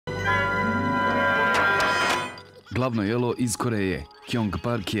Glavno jelo iz Koreje. Kyong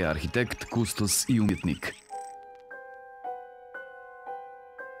Park je arhitekt, kustos i umjetnik.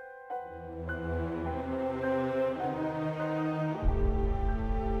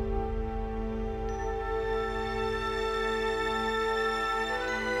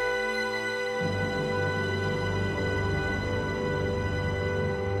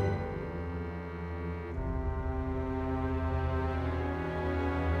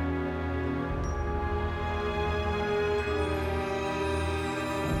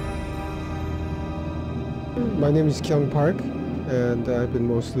 My name is Kyong Park, and I've been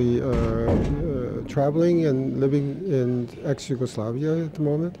mostly traveling and living in ex-Yugoslavia at the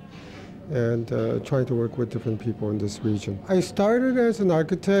moment, and trying to work with different people in this region. I started as an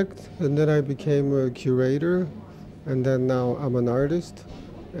architect, and then I became a curator, and then now I'm an artist,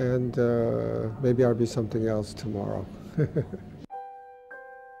 and maybe I'll be something else tomorrow.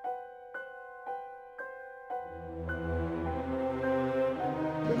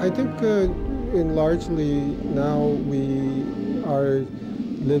 I think largely now we are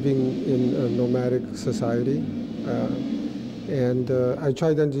living in a nomadic society, and I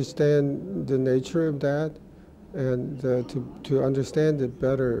try to understand the nature of that, and to understand it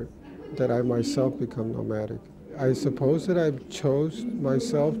better, that I myself become nomadic. I suppose that I chose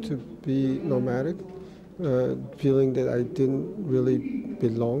myself to be nomadic, feeling that I didn't really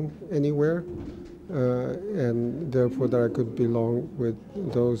belong anywhere. And therefore that I could belong with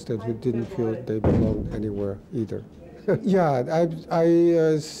those that who didn't feel they belonged anywhere either. Yeah,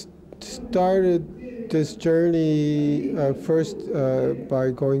 I started this journey first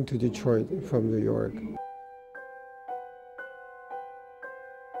by going to Detroit from New York.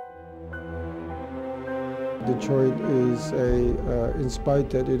 Detroit is in spite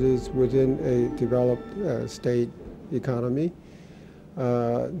that it is within a developed state economy,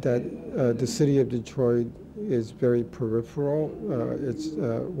 that the city of Detroit is very peripheral. It's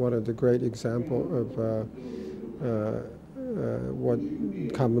one of the great examples of what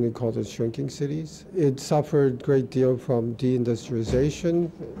commonly called as shrinking cities. It suffered a great deal from deindustrialization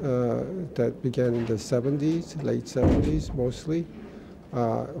that began in the 70s, late 70s mostly.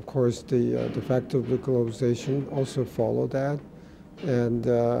 Of course, the fact of globalization also followed that. And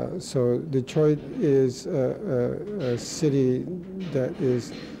so Detroit is a city that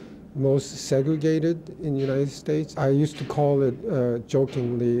is most segregated in the United States. I used to call it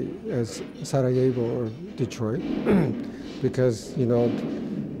jokingly as Sarajevo or Detroit because, you know,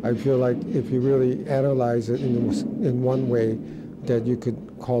 I feel like if you really analyze it in one way, that you could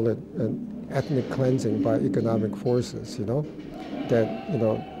call it an ethnic cleansing by economic forces, you know, that, you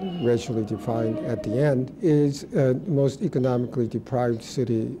know, racially defined at the end, is the most economically deprived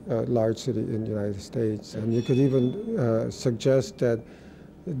city, large city in the United States. And you could even suggest that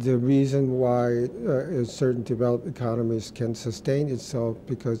the reason why certain developed economies can sustain itself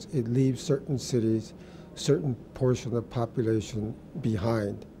because it leaves certain cities, certain portion of population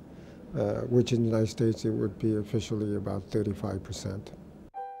behind, which in the United States it would be officially about 35%.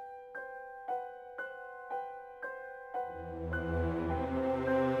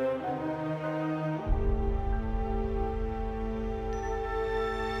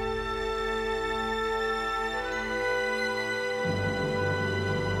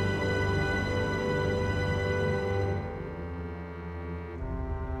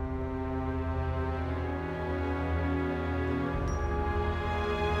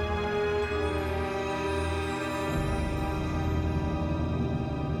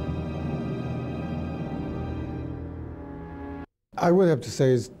 I would have to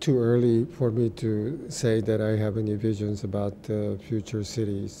say it's too early for me to say that I have any visions about future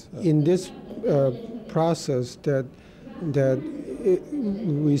cities. In this process,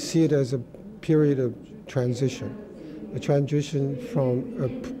 we see it as a period of transition, a transition from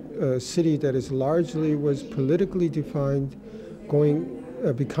a city that is largely was politically defined,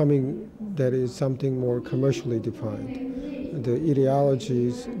 becoming that is something more commercially defined. The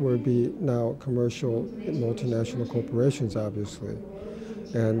ideologies will be now commercial multinational corporations, obviously,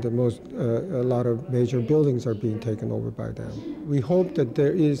 and a lot of major buildings are being taken over by them. We hope that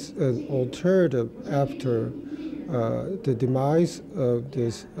there is an alternative after the demise of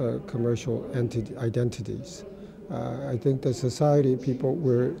these commercial identities. I think the society people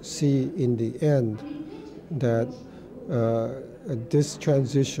will see in the end that this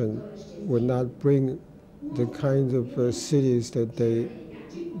transition will not bring the kind of cities that they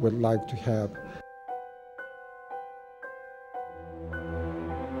would like to have.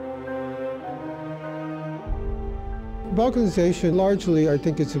 Balkanization, largely, I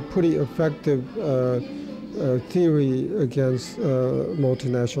think it's a pretty effective theory against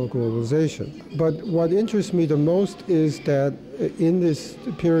multinational globalization. But what interests me the most is that in this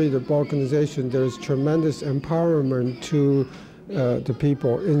period of balkanization, there is tremendous empowerment to the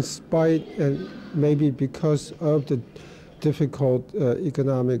people, in spite and maybe because of the difficult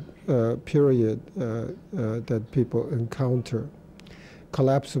economic period that people encounter.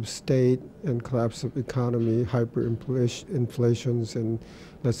 Collapse of state and collapse of economy, hyperinflations, and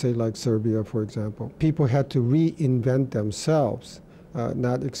let's say like Serbia, for example. People had to reinvent themselves,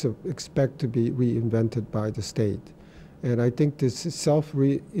 not expect to be reinvented by the state. And I think this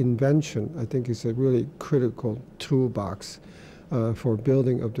self-reinvention, I think, is a really critical toolbox for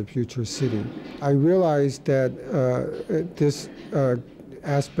building of the future city. I realized that this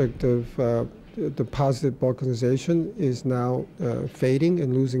aspect of the positive balkanization is now fading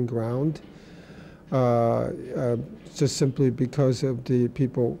and losing ground, just simply because of the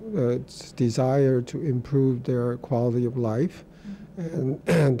people's desire to improve their quality of life,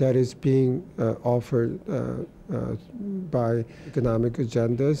 and that is being offered by economic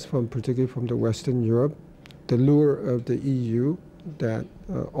agendas, particularly from the Western Europe. The lure of the EU, that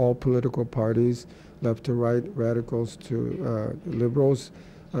all political parties, left to right, radicals to liberals,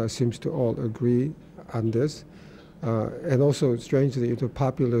 seems to all agree on this. And also, strangely, the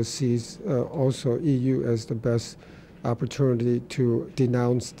populace sees also EU as the best opportunity to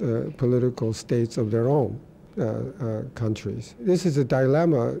denounce the political states of their own countries. This is a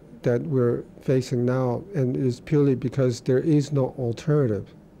dilemma that we're facing now, and it is purely because there is no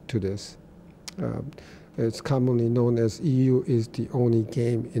alternative to this. It's commonly known as EU is the only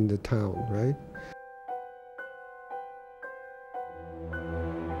game in the town, right?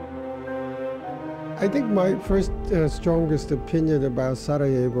 I think my first strongest opinion about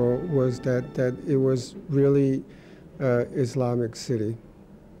Sarajevo was that it was really Islamic city,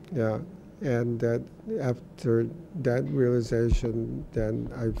 yeah, and that after that realization, then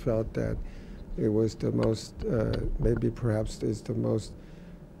I felt that it was the most, maybe perhaps is the most,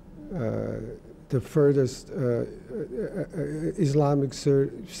 the furthest Islamic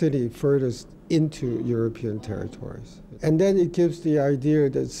city furthest into European territories. And then it gives the idea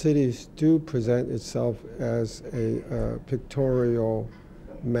that cities do present itself as a pictorial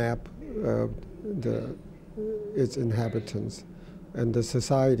map of its inhabitants and the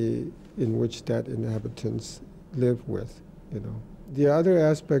society in which that inhabitants live with, you know. The other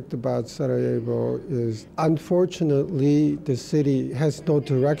aspect about Sarajevo is, unfortunately, the city has no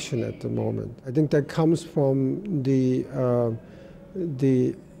direction at the moment. I think that comes from the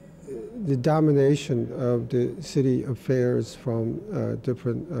domination of the city affairs from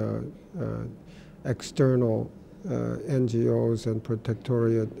different external NGOs and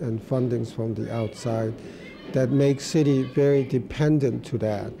protectorate and fundings from the outside that makes city very dependent to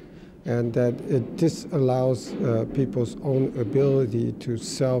that, and that it disallows people's own ability to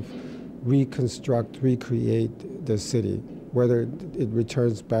self-reconstruct, recreate the city, whether it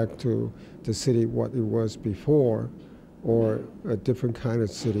returns back to the city what it was before or a different kind of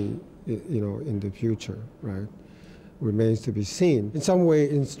city, you know, in the future, right? Remains to be seen. In some way,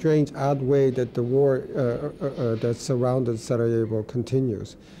 in strange, odd way, that the war that surrounded Sarajevo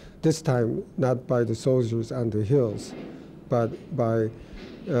continues. This time, not by the soldiers on the hills, but by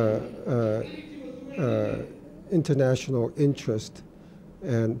international interest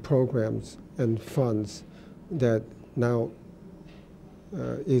and programs and funds that now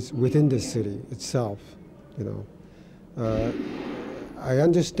is within the city itself, you know. I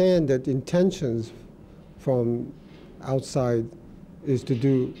understand that intentions from outside is to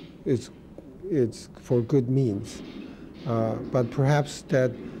do, it's for good means, but perhaps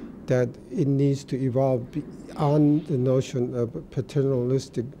that it needs to evolve beyond the notion of a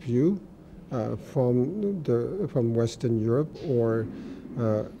paternalistic view from Western Europe or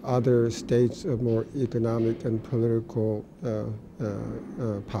other states of more economic and political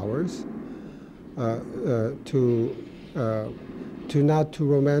powers, to not to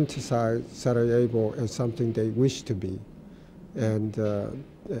romanticize Sarajevo as something they wish to be, and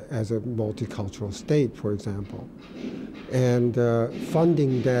as a multicultural state, for example, and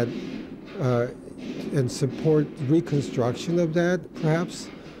funding that and support reconstruction of that, perhaps,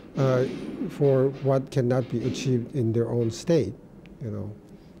 for what cannot be achieved in their own state, you know,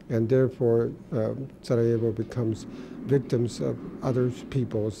 and therefore Sarajevo becomes victims of other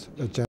people's agenda.